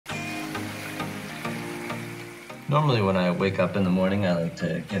Normally when I wake up in the morning, I like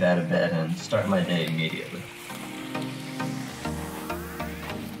to get out of bed and start my day immediately.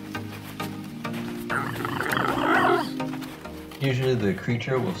 Usually the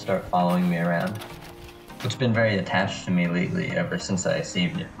creature will start following me around. It's been very attached to me lately ever since I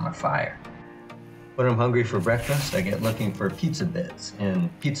saved it from a fire. When I'm hungry for breakfast, I get looking for pizza bits in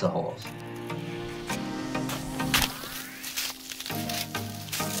pizza holes.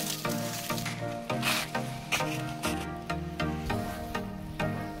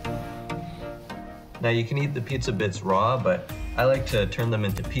 Now you can eat the pizza bits raw, but I like to turn them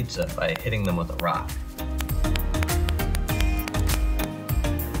into pizza by hitting them with a rock.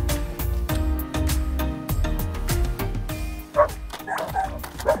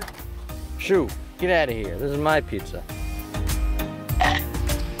 Shoo, get out of here. This is my pizza.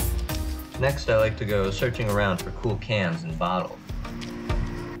 Next, I like to go searching around for cool cans and bottles.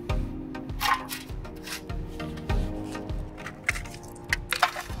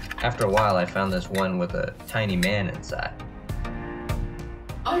 After a while, I found this one with a tiny man inside.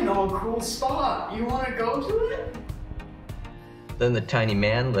 I know a cool spot. You want to go to it? Then the tiny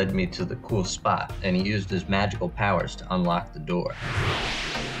man led me to the cool spot, and he used his magical powers to unlock the door.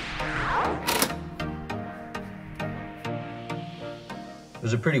 It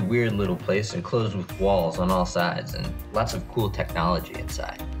was a pretty weird little place enclosed with walls on all sides and lots of cool technology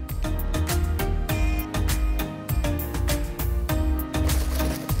inside.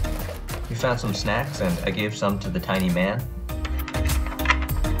 We found some snacks and I gave some to the tiny man.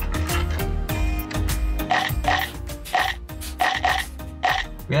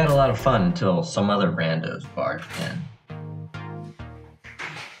 We had a lot of fun until some other randos barged in.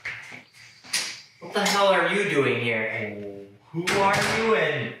 What the hell are you doing here? And who are you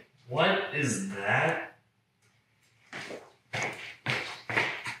and what is that?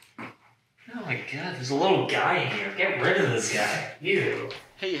 Oh my god, there's a little guy in here. Get rid of this guy. Ew.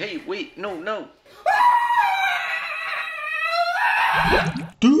 Hey, wait, no.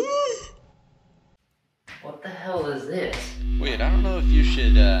 What the hell is this? Wait, I don't know if you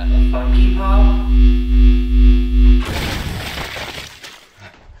should, A funky pop?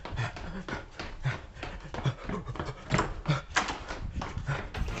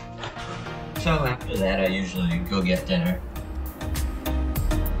 So after that, I usually go get dinner.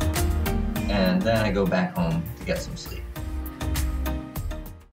 And then I go back home to get some sleep.